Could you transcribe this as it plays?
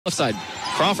Left side,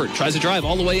 Crawford tries to drive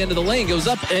all the way into the lane, goes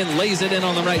up and lays it in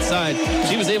on the right side.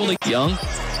 She was able to. Young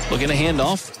looking to hand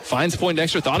off, finds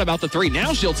Poindexter, thought about the three.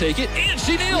 Now she'll take it, and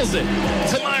she nails it.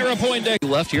 Tamyra Poindexter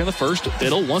left here in the first.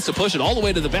 Biddle wants to push it all the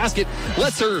way to the basket,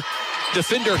 lets her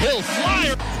defender Hill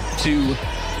fly to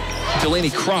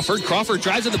Delaney Crawford. Crawford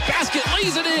drives to the basket,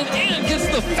 lays it in, and gets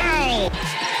the foul.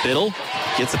 Biddle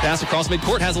gets the pass across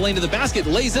midcourt, has a lane to the basket,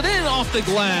 lays it in off the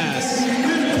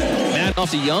glass.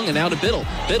 Off to Young and now to Biddle.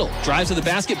 Biddle drives to the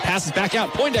basket, passes back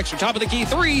out. Poindexter, top of the key,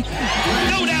 three.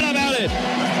 No doubt about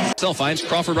it. Self finds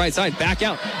Crawford right side, back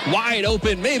out. Wide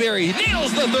open, Mayberry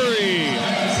nails the three.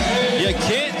 You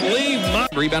can't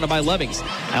leave. Rebounded by Levings.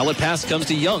 Outlet pass comes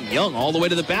to Young. Young all the way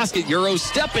to the basket. Euro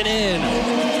stepping in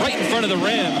right in front of the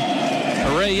rim.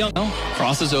 Hooray, Young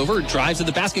crosses over, drives to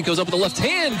the basket, goes up with the left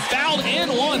hand, fouled and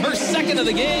won her second of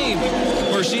the game,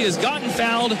 where she has gotten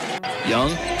fouled.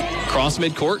 Young cross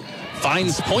midcourt.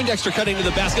 Finds Poindexter cutting to the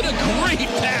basket. A great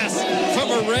pass from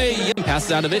Hooray. Young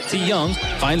passes out of it to Young.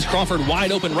 Finds Crawford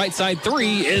wide open right side.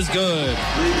 Three is good.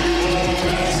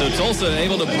 So Tulsa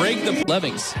able to break the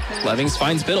Levings. Levings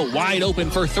finds Biddle wide open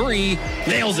for three.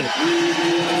 Nails it.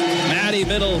 Maddie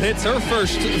Biddle hits her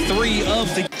first three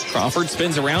of the. Crawford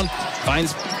spins around.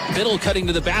 Finds Biddle cutting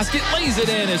to the basket. Lays it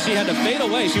in as she had to fade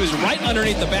away. She was right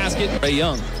underneath the basket. Hooray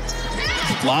Young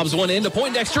lobs one into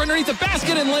Poindexter underneath the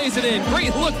basket and lays it in.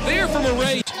 Great look there from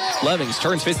Hooray. Levings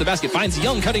turns face the basket, finds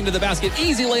Young cutting to the basket.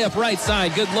 Easy layup right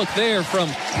side. Good look there from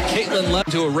Caitlin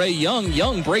Levings to Hooray Young.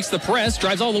 Young breaks the press,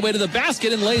 drives all the way to the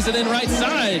basket and lays it in right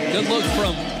side. Good look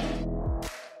from